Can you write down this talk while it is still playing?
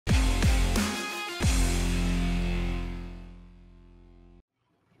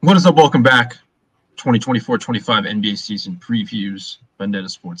What is up? Welcome back. 2024-25 NBA season previews, Vendetta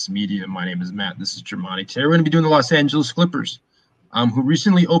Sports Media. My name is Matt. This is Jiarmani. Today we're going to be doing the Los Angeles Clippers, who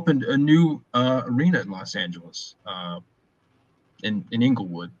recently opened a new arena in Los Angeles, in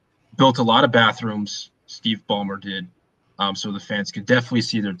Inglewood. Built a lot of bathrooms. Steve Ballmer did, so the fans could definitely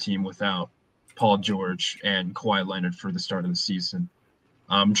see their team without Paul George and Kawhi Leonard for the start of the season.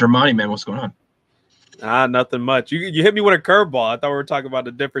 Jiarmani, man, what's going on? Nothing much. You hit me with a curveball. I thought we were talking about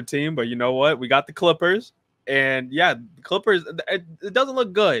a different team, but you know what? We got the Clippers, and yeah, the Clippers. It doesn't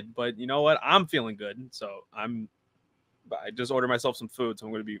look good, but you know what? I'm feeling good, so I just ordered myself some food, so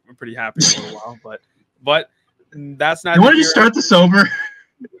I'm going to be pretty happy in a little while. But that's not. You want to just start this over?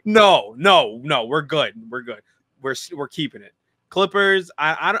 No, we're good. We're keeping it. Clippers.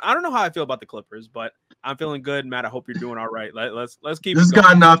 I don't know how I feel about the Clippers, but I'm feeling good, Matt. I hope you're doing all right. Let's keep. This has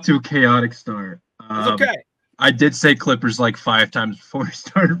gotten off to a chaotic start. It's okay. I did say Clippers like 5 times before we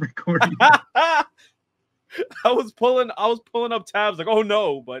started recording. I was pulling up tabs like, oh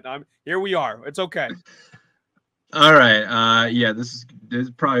no, but here we are. It's okay. All right. Yeah, this is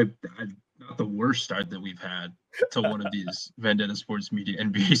probably not the worst start that we've had to one of these Vendetta Sports Media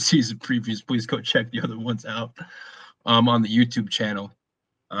NBA season previews. Please go check the other ones out on the YouTube channel.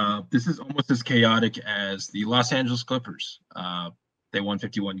 This is almost as chaotic as the Los Angeles Clippers. They won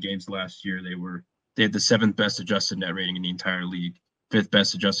 51 games last year. They had the 7th best adjusted net rating in the entire league, 5th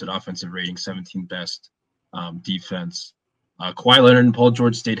best adjusted offensive rating, 17th best defense. Kawhi Leonard and Paul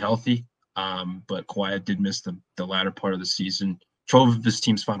George stayed healthy, but Kawhi did miss the latter part of the season. 12 of his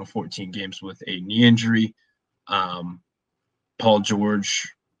team's final 14 games with a knee injury. Paul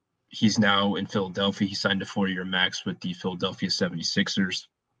George, he's now in Philadelphia. He signed a 4-year max with the Philadelphia 76ers.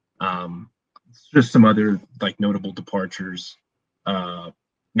 Just some other notable departures.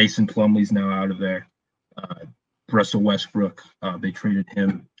 Mason Plumlee's now out of there. Russell Westbrook, they traded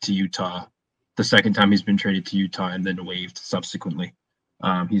him to Utah. The second time he's been traded to Utah and then waived subsequently.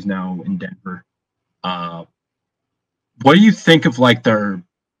 He's now in Denver. What do you think of what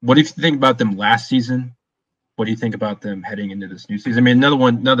do you think about them last season? What do you think about them heading into this new season? I mean,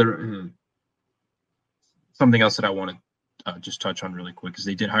 something else that I want to just touch on really quick is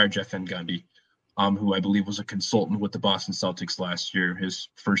they did hire Jeff Van Gundy, who I believe was a consultant with the Boston Celtics last year, his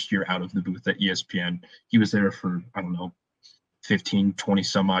first year out of the booth at ESPN. He was there for, 15, 20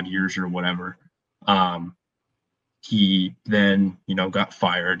 some odd years or whatever. He then, got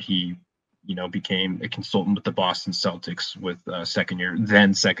fired. He, became a consultant with the Boston Celtics with second year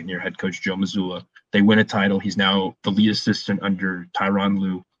head coach Joe Mazzulla. They win a title. He's now the lead assistant under Tyronn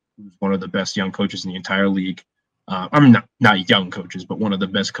Lue, who's one of the best young coaches in the entire league. Not young coaches, but one of the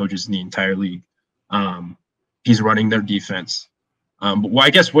best coaches in the entire league. He's running their defense. But I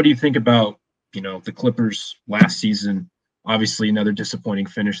guess, what do you think about, the Clippers last season? Obviously, another disappointing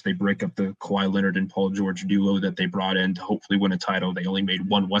finish. They break up the Kawhi Leonard and Paul George duo that they brought in to hopefully win a title. They only made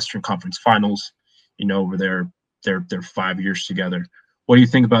one Western Conference Finals, over their 5 years together. What do you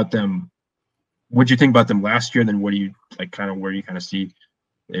think about them? What did you think about them last year? And then what do you where do you see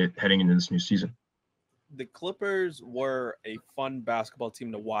it heading into this new season? The Clippers were a fun basketball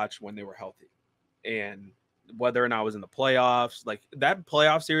team to watch when they were healthy. And whether or not I was in the playoffs, that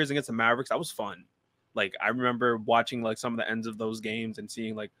playoff series against the Mavericks, that was fun. I remember watching some of the ends of those games and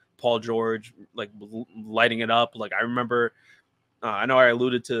seeing Paul George lighting it up. I remember, I know I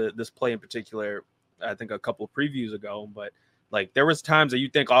alluded to this play in particular, I think a couple of previews ago, but there was times that you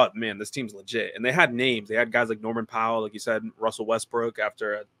think, oh man, this team's legit. And they had names. They had guys like Norman Powell, like you said, Russell Westbrook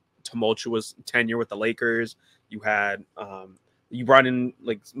after a tumultuous tenure with the Lakers. You had you brought in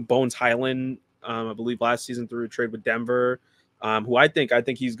Bones Highland, I believe last season through a trade with Denver, who I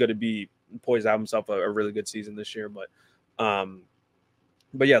think he's going to be poised to have himself a really good season this year. But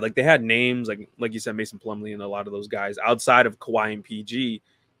yeah, they had names like you said, Mason Plumlee and a lot of those guys outside of Kawhi and PG.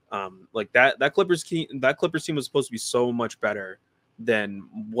 That Clippers team was supposed to be so much better than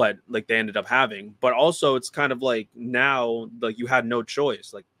what they ended up having. But also it's kind of now you had no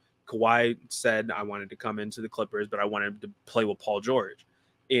choice. Kawhi said, I wanted to come into the Clippers, but I wanted to play with Paul George.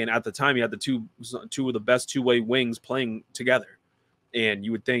 And at the time, you had the two of the best two-way wings playing together. And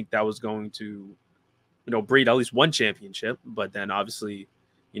you would think that was going to, breed at least one championship. But then obviously,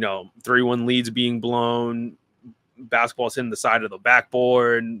 3-1 leads being blown, basketball's hitting the side of the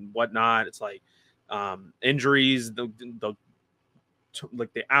backboard and whatnot. It's injuries, the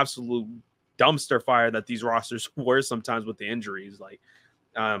absolute dumpster fire that these rosters were sometimes with the injuries.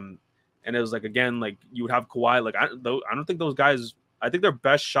 And it was again, you would have Kawhi. I don't think those guys, I think their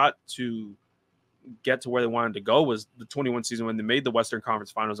best shot to get to where they wanted to go was the 21 season when they made the Western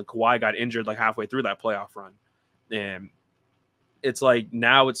Conference Finals and Kawhi got injured halfway through that playoff run. And it's like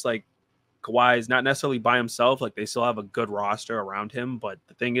now it's like Kawhi is not necessarily by himself. Like they still have a good roster around him, but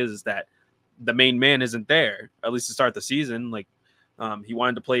the thing is that the main man isn't there, at least to start the season. Like he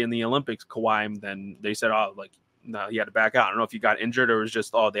wanted to play in the Olympics, Kawhi, and then they said, oh, like no, he had to back out. I don't know if he got injured or it was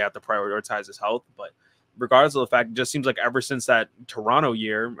just, oh, they have to prioritize his health. But regardless of the fact, it just seems like ever since that Toronto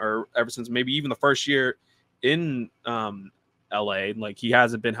year, or ever since maybe even the first year in LA, like he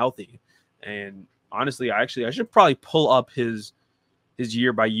hasn't been healthy. And honestly, I should probably pull up his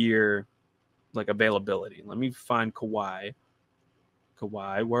year by year like availability. Let me find Kawhi.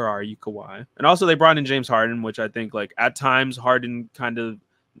 Kawhi, where are you, Kawhi? And also they brought in James Harden, which I think like at times Harden kind of,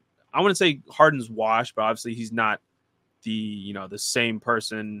 I wouldn't say Harden's washed, but obviously he's not the same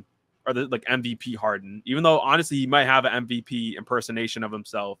person or the like MVP Harden, even though honestly he might have an MVP impersonation of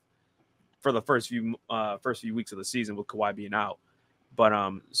himself for the first few weeks of the season with Kawhi being out. But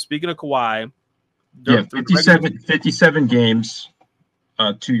speaking of Kawhi, 57 games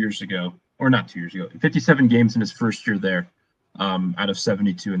 2 years ago, or not 2 years ago, 57 games in his first year there out of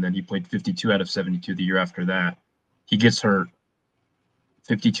 72, and then he played 52 out of 72 the year after that. He gets hurt.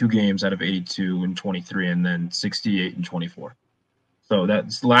 52 games out of 82 and 23, and then 68 and 24. So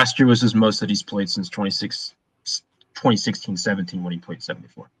that's last year was his most that he's played since 2016-17 when he played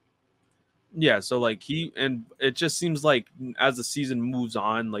 74. Yeah, so like it just seems like as the season moves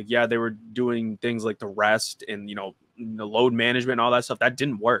on, like yeah, they were doing things like the rest and the load management and all that stuff that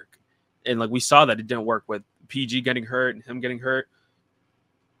didn't work, and like we saw that it didn't work with PG getting hurt and him getting hurt,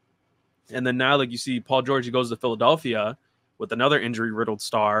 and then now like you see Paul George, he goes to Philadelphia with another injury-riddled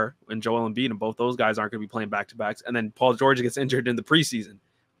star and Joel Embiid, and both those guys aren't going to be playing back-to-backs. And then Paul George gets injured in the preseason.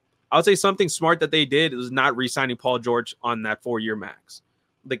 I would say something smart that they did is not re-signing Paul George on that 4-year max.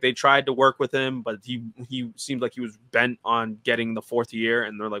 Like they tried to work with him, but he seemed like he was bent on getting the 4th year,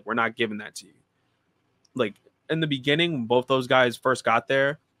 and they're like, we're not giving that to you. Like in the beginning, when both those guys first got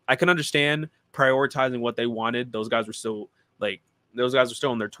there, I can understand prioritizing what they wanted. Those guys were still in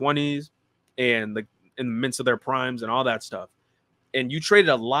their 20s and like in the midst of their primes and all that stuff. And you traded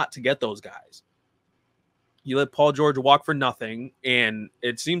a lot to get those guys. You let Paul George walk for nothing. And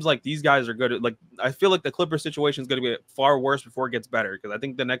it seems like these guys are good at, like, I feel like the Clippers situation is going to be far worse before it gets better. Because I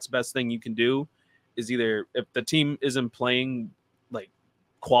think the next best thing you can do is either, if the team isn't playing like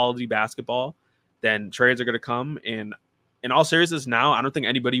quality basketball, then trades are going to come. And in all seriousness now, I don't think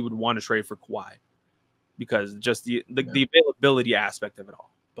anybody would want to trade for Kawhi because just the availability aspect of it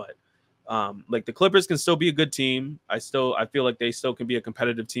all. But like the Clippers can still be a good team. I feel like they still can be a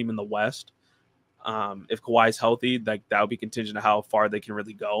competitive team in the West. If Kawhi's healthy, like that would be contingent on how far they can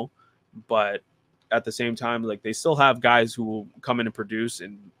really go. But at the same time, like they still have guys who will come in and produce.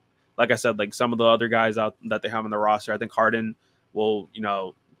 And like I said, like some of the other guys out that they have on the roster, I think Harden will,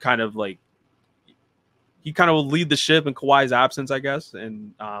 kind of like he kind of will lead the ship in Kawhi's absence, I guess.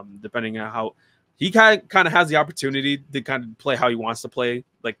 And depending on how he kind of has the opportunity to kind of play how he wants to play,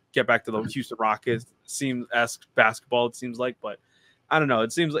 like get back to the Houston Rockets esque basketball, it seems like. But I don't know.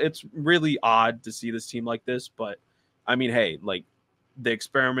 It seems it's really odd to see this team like this. But I mean, hey, like the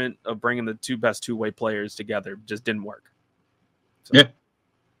experiment of bringing the two best two-way players together just didn't work. So. Yeah.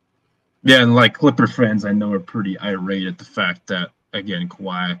 Yeah, and like Clipper fans, I know are pretty irate at the fact that, again,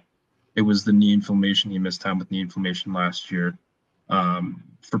 Kawhi, it was the knee inflammation. He missed time with knee inflammation last year.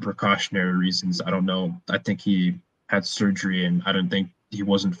 For precautionary reasons. I don't know. I think he had surgery, and I don't think he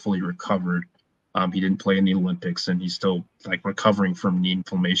wasn't fully recovered. He didn't play in the Olympics, and he's still like recovering from knee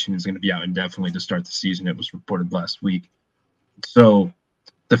inflammation. He's going to be out indefinitely to start the season. It was reported last week. So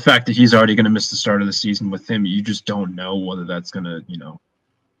the fact that he's already going to miss the start of the season with him, you just don't know whether that's going to,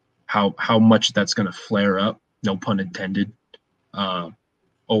 how much that's going to flare up, no pun intended,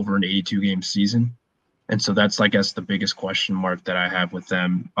 over an 82-game season. And so that's, I guess, the biggest question mark that I have with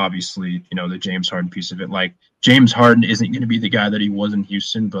them. Obviously, the James Harden piece of it. Like, James Harden isn't going to be the guy that he was in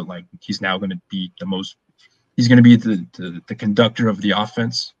Houston, but, like, he's now going to be he's going to be the conductor of the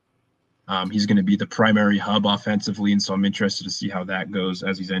offense. He's going to be the primary hub offensively, and so I'm interested to see how that goes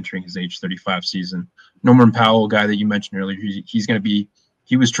as he's entering his age 35 season. Norman Powell, guy that you mentioned earlier, he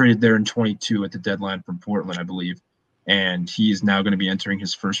was traded there in 22 at the deadline from Portland, I believe. And he is now going to be entering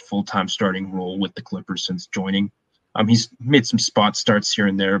his first full-time starting role with the Clippers since joining. He's made some spot starts here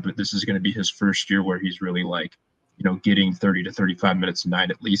and there, but this is going to be his first year where he's really getting 30 to 35 minutes a night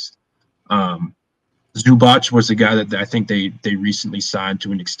at least. Zubac was a guy that I think they recently signed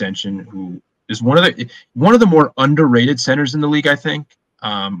to an extension, who is one of the more underrated centers in the league, I think.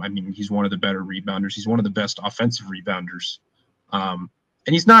 He's one of the better rebounders. He's one of the best offensive rebounders. And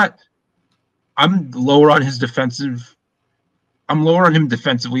he's not. I'm lower on him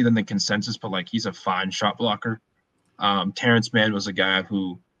defensively than the consensus, but he's a fine shot blocker. Terrence Mann was a guy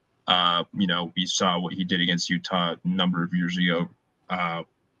who, we saw what he did against Utah a number of years ago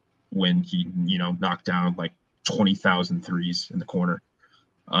when he, knocked down like 20,000 threes in the corner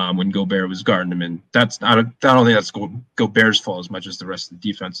when Gobert was guarding him. And I don't think that's Gobert's fault as much as the rest of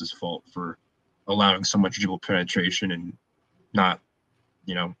the defense's fault for allowing so much dribble penetration and not,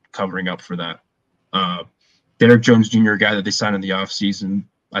 covering up for that. Derek Jones Jr., a guy that they signed in the offseason,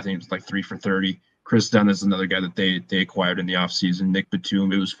 I think it was like 3 for 30. Chris Dunn is another guy that they acquired in the offseason. Nick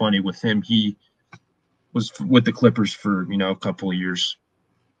Batum, it was funny with him. He was with the Clippers for, a couple of years.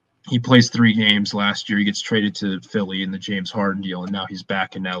 He plays 3 games last year. He gets traded to Philly in the James Harden deal, and now he's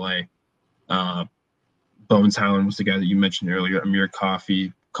back in L.A. Bones Highland was the guy that you mentioned earlier. Amir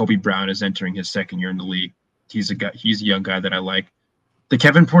Coffey. Kobe Brown is entering his second year in the league. He's a young guy that I like. The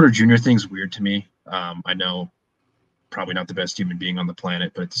Kevin Porter Jr. thing's weird to me. I know probably not the best human being on the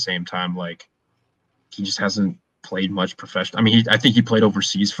planet, but at the same time, like, he just hasn't played much professional. I mean, I think he played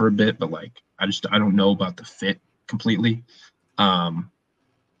overseas for a bit, but like, I don't know about the fit completely. Cam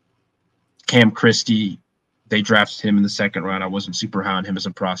Christie, they drafted him in the second round. I wasn't super high on him as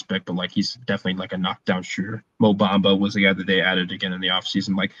a prospect, but like, he's definitely like a knockdown shooter. Mo Bamba was a guy that they added again in the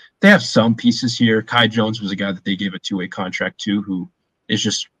offseason. Like, they have some pieces here. Kai Jones was a guy that they gave a 2-way contract to, who is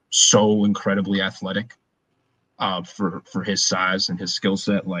just so incredibly athletic for his size and his skill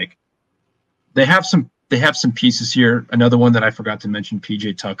set. Like, they have some pieces here. Another one that I forgot to mention,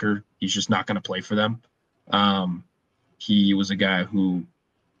 PJ Tucker. He's just not going to play for them. He was a guy who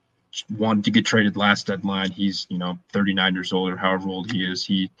wanted to get traded last deadline. He's 39 years old or however old he is.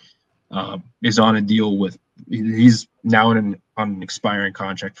 He is on a deal with. He's now on an expiring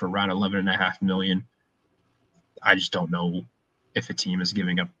contract for around $11.5 million. I just don't know if a team is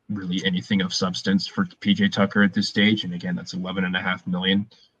giving up really anything of substance for PJ Tucker at this stage. And again, that's $11.5 million.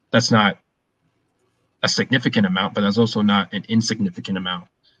 That's not a significant amount, but that's also not an insignificant amount,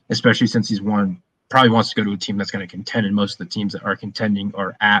 especially since he's probably wants to go to a team that's going to contend, and most of the teams that are contending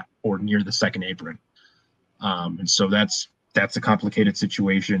are at or near the second apron. And so that's a complicated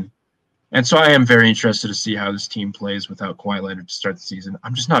situation. And so I am very interested to see how this team plays without Kawhi Leonard to start the season.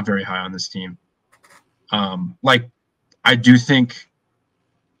 I'm just not very high on this team. I do think,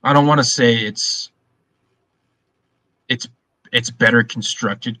 I don't want to say it's better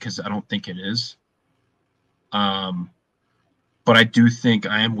constructed, because I don't think it is. But I do think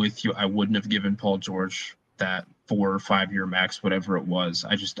I am with you. I wouldn't have given Paul George that 4 or 5 year max, whatever it was.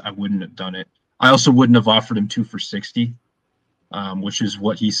 I wouldn't have done it. I also wouldn't have offered him 2 for 60, which is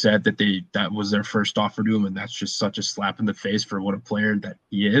what he said that was their first offer to him. And that's just such a slap in the face for what a player that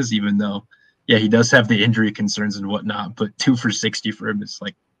he is, even though, yeah, he does have the injury concerns and whatnot, but 2 for 60 for him is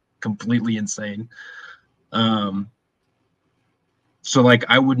like completely insane. So, like,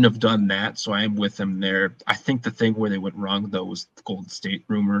 I wouldn't have done that, so I am with them there. I think the thing where they went wrong, though, was the Golden State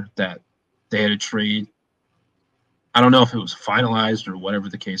rumor that they had a trade. I don't know if it was finalized or whatever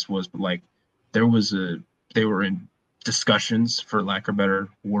the case was, but, like, they were in discussions, for lack of a better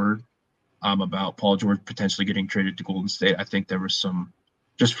word, about Paul George potentially getting traded to Golden State. I think there was some,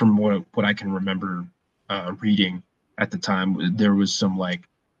 just from what I can remember reading at the time, there was some, like,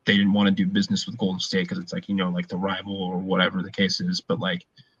 they didn't want to do business with Golden State because it's like, like the rival or whatever the case is, but like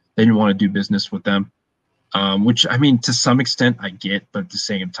they didn't want to do business with them, which I mean, to some extent I get, but at the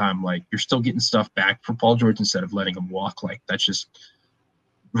same time, like you're still getting stuff back for Paul George instead of letting him walk. Like that's just,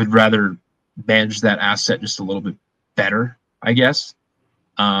 would rather manage that asset just a little bit better, I guess.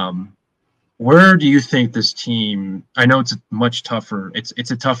 Where do you think this team, I know it's a much tougher,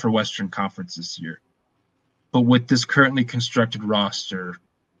 it's a tougher Western Conference this year, but with this currently constructed roster,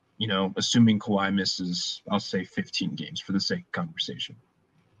 assuming Kawhi misses, I'll say 15 games for the sake of conversation,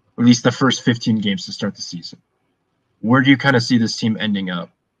 or at least the first 15 games to start the season, where do you kind of see this team ending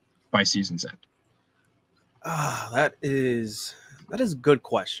up by season's end? That is a good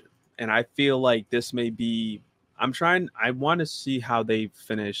question. And I feel like this may be, I want to see how they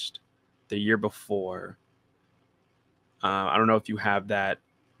finished the year before. I don't know if you have that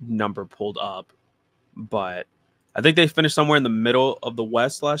number pulled up, but I think they finished somewhere in the middle of the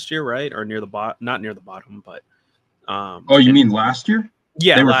West last year, right? Or near the bottom, not near the bottom, but. Oh, you mean last year?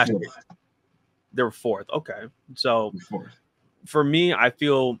 Yeah, last year. They were fourth. Okay. So for me, I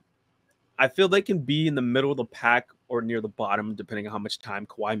feel they can be in the middle of the pack or near the bottom, depending on how much time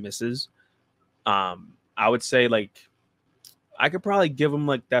Kawhi misses. I would say like I could probably give them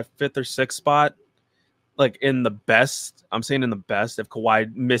like that 5th or 6th spot, like in the best. I'm saying in the best if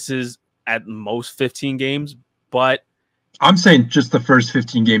Kawhi misses at most 15 games. But I'm saying just the first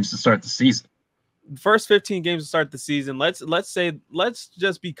 15 games to start the season. First 15 games to start the season. Let's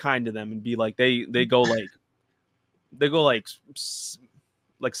just be kind to them and be like they go like They go like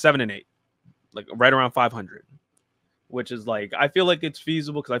 7-8, like right around 500, which is like I feel like it's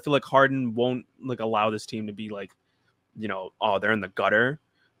feasible because I feel like Harden won't like allow this team to be like, oh, they're in the gutter.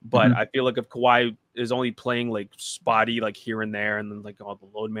 But I feel like if Kawhi is only playing like spotty, like here and there, and then like all the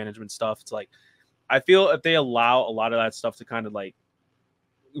load management stuff, it's like I feel if they allow a lot of that stuff to kind of like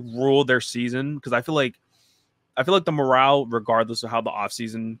rule their season, because I feel like the morale, regardless of how the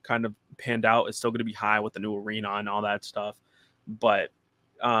offseason kind of panned out, is still going to be high with the new arena and all that stuff. But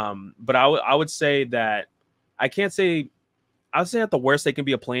I would say that I would say at the worst they can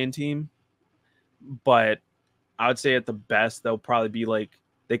be a playing team, but I would say at the best they'll probably be like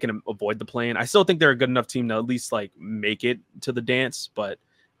they can avoid the play-in. I still think they're a good enough team to at least like make it to the dance, but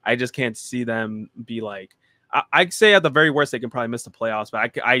I just can't see them be like. I'd say at the very worst they can probably miss the playoffs,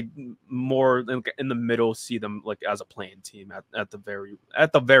 but I more in the middle see them like as a playing team at the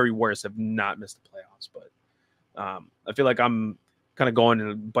very worst have not missed the playoffs. But I feel like I'm kind of going in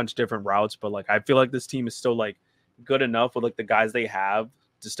a bunch of different routes, but like I feel like this team is still like good enough with like the guys they have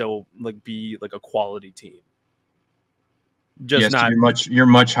to still like be like a quality team. Just not you're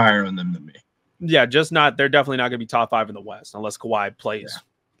much higher on them than me. Yeah, just not. They're definitely not going to be top 5 in the West unless Kawhi plays. Yeah.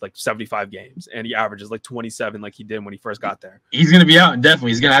 Like 75 games and he averages like 27 like he did when he first got there. He's going to be out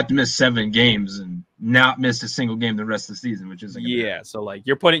indefinitely. He's going to have to miss 7 games and not miss a single game the rest of the season, which is so like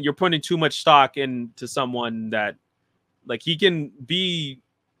you're putting too much stock into someone that like he can be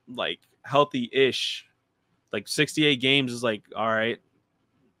like healthy-ish. Like 68 games is like all right,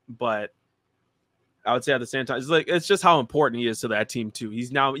 but I would say at the same time it's just how important he is to that team too.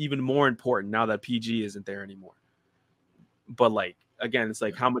 He's now even more important now that PG isn't there anymore. But like again, it's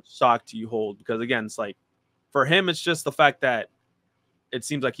like how much stock do you hold? Because again, it's like for him, it's just the fact that it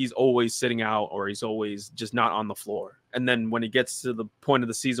seems like he's always sitting out or he's always just not on the floor. And then when it gets to the point of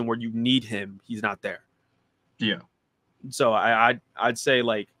the season where you need him, he's not there. Yeah. So I'd say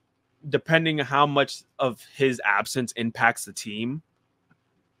like depending how much of his absence impacts the team,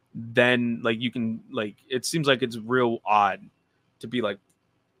 then like you can like it seems like it's real odd to be like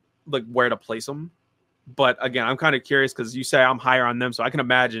where to place him. But again, I'm kind of curious because you say I'm higher on them, so I can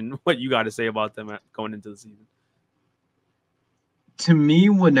imagine what you got to say about them going into the season. To me,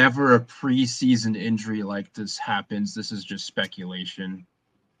 whenever a preseason injury like this happens, this is just speculation.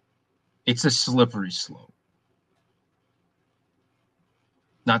 It's a slippery slope.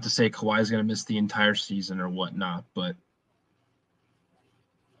 Not to say Kawhi is going to miss the entire season or whatnot, but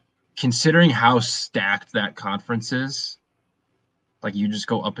considering how stacked that conference is, like you just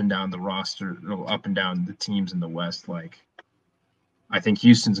go up and down the roster, up and down the teams in the West. Like I think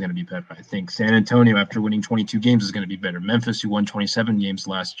Houston's going to be better. I think San Antonio, after winning 22 games, is going to be better. Memphis, who won 27 games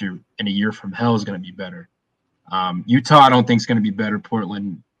last year and a year from hell, is going to be better. Utah, I don't think is going to be better.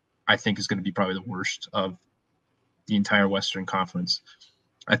 Portland, I think, is going to be probably the worst of the entire Western Conference.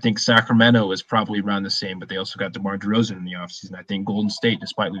 I think Sacramento is probably around the same, but they also got DeMar DeRozan in the offseason. I think Golden State,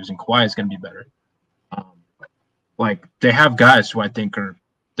 despite losing Kawhi, is going to be better. Like they have guys who I think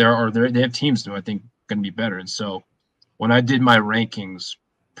they have teams who I think going to be better. And so when I did my rankings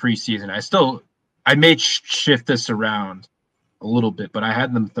preseason, I may shift this around a little bit, but I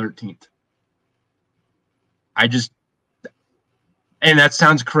had them 13th. And that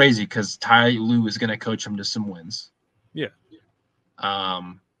sounds crazy because Ty Lue is going to coach them to some wins. Yeah.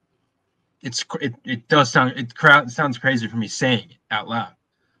 It sounds crazy for me saying it out loud.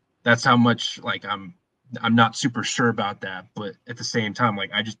 That's how much like I'm not super sure about that, but at the same time,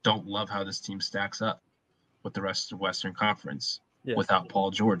 like I just don't love how this team stacks up with the rest of the Western Conference without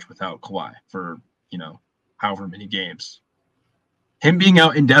Paul George, without Kawhi for however many games. Him being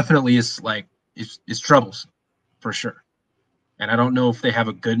out indefinitely is troublesome for sure, and I don't know if they have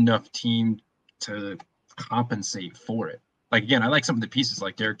a good enough team to compensate for it. Like again, I like some of the pieces.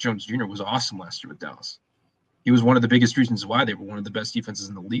 Like Derrick Jones Jr. was awesome last year with Dallas. He was one of the biggest reasons why they were one of the best defenses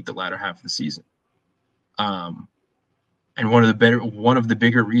in the league the latter half of the season. And one of the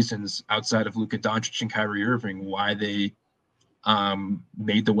bigger reasons outside of Luka Doncic and Kyrie Irving why they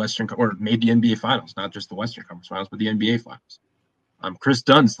made the NBA Finals, not just the Western Conference Finals, but the NBA Finals. Chris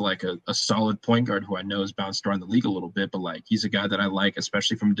Dunn's like a solid point guard who I know has bounced around the league a little bit, but like he's a guy that I like,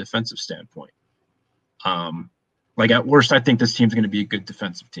 especially from a defensive standpoint. Like at worst, I think this team's going to be a good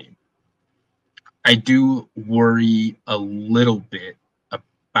defensive team. I do worry a little bit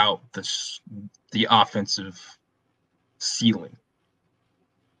about the offensive ceiling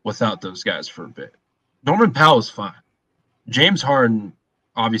without those guys for a bit. Norman Powell is fine. James Harden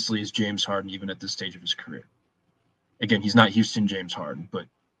obviously is James Harden even at this stage of his career. Again, he's not Houston James Harden, but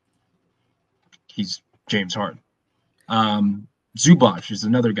he's James Harden. Zubac is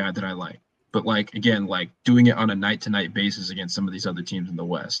another guy that I like. But like again, like doing it on a night-to-night basis against some of these other teams in the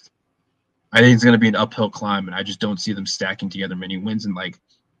West, I think it's going to be an uphill climb, and I just don't see them stacking together many wins. And like,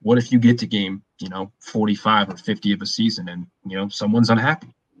 what if you get to game, 45 or 50 of a season, and someone's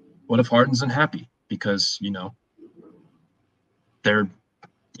unhappy? What if Harden's unhappy because they're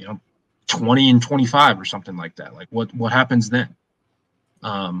 20 and 25 or something like that? Like, what happens then?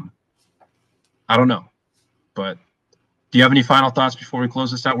 I don't know, but do you have any final thoughts before we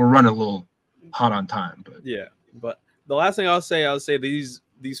close this out? We're running a little hot on time, but yeah. But the last thing I'll say these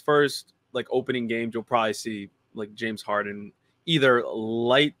first like opening games, you'll probably see like James Harden either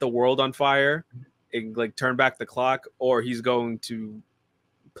light the world on fire and like turn back the clock, or he's going to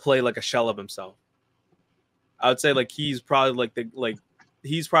play like a shell of himself. I would say like he's probably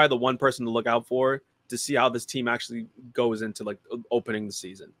the one person to look out for to see how this team actually goes into like opening the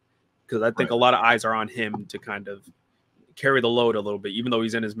season, because I think a lot of eyes are on him to kind of carry the load a little bit, even though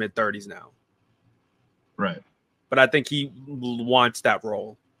he's in his mid-30s now. Right. But I think he wants that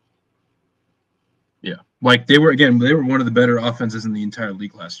role. Yeah. Like they were one of the better offenses in the entire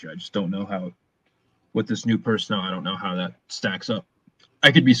league last year. I just don't know how, with this new personnel, I don't know how that stacks up.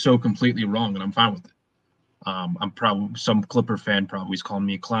 I could be so completely wrong, and I'm fine with it. I'm probably some Clipper fan probably is calling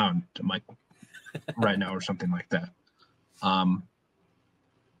me a clown to Mike right now or something like that.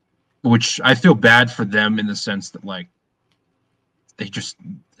 Which I feel bad for them in the sense that like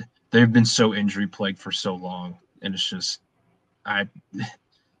they've been so injury plagued for so long, and it's just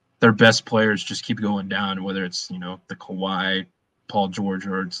their best players just keep going down, whether it's the Kawhi, Paul George,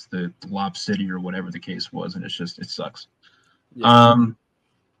 or it's the Lob City or whatever the case was, and it sucks. Yeah.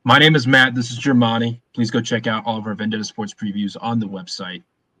 My name is Matt. This is Jiarmani. Please go check out all of our Vendetta Sports previews on the website.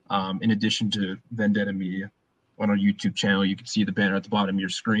 In addition to Vendetta Media on our YouTube channel, you can see the banner at the bottom of your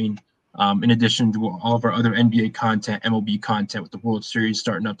screen. In addition to all of our other NBA content, MLB content with the World Series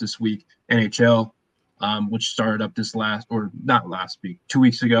starting up this week, NHL, which started up 2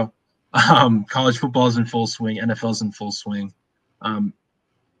 weeks ago. College football is in full swing. NFL's in full swing.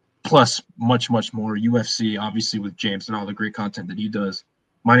 Plus much, much more. UFC, obviously, with James and all the great content that he does.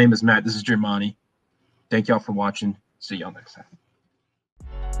 My name is Matt. This is Jiarmani. Thank y'all for watching. See y'all next time.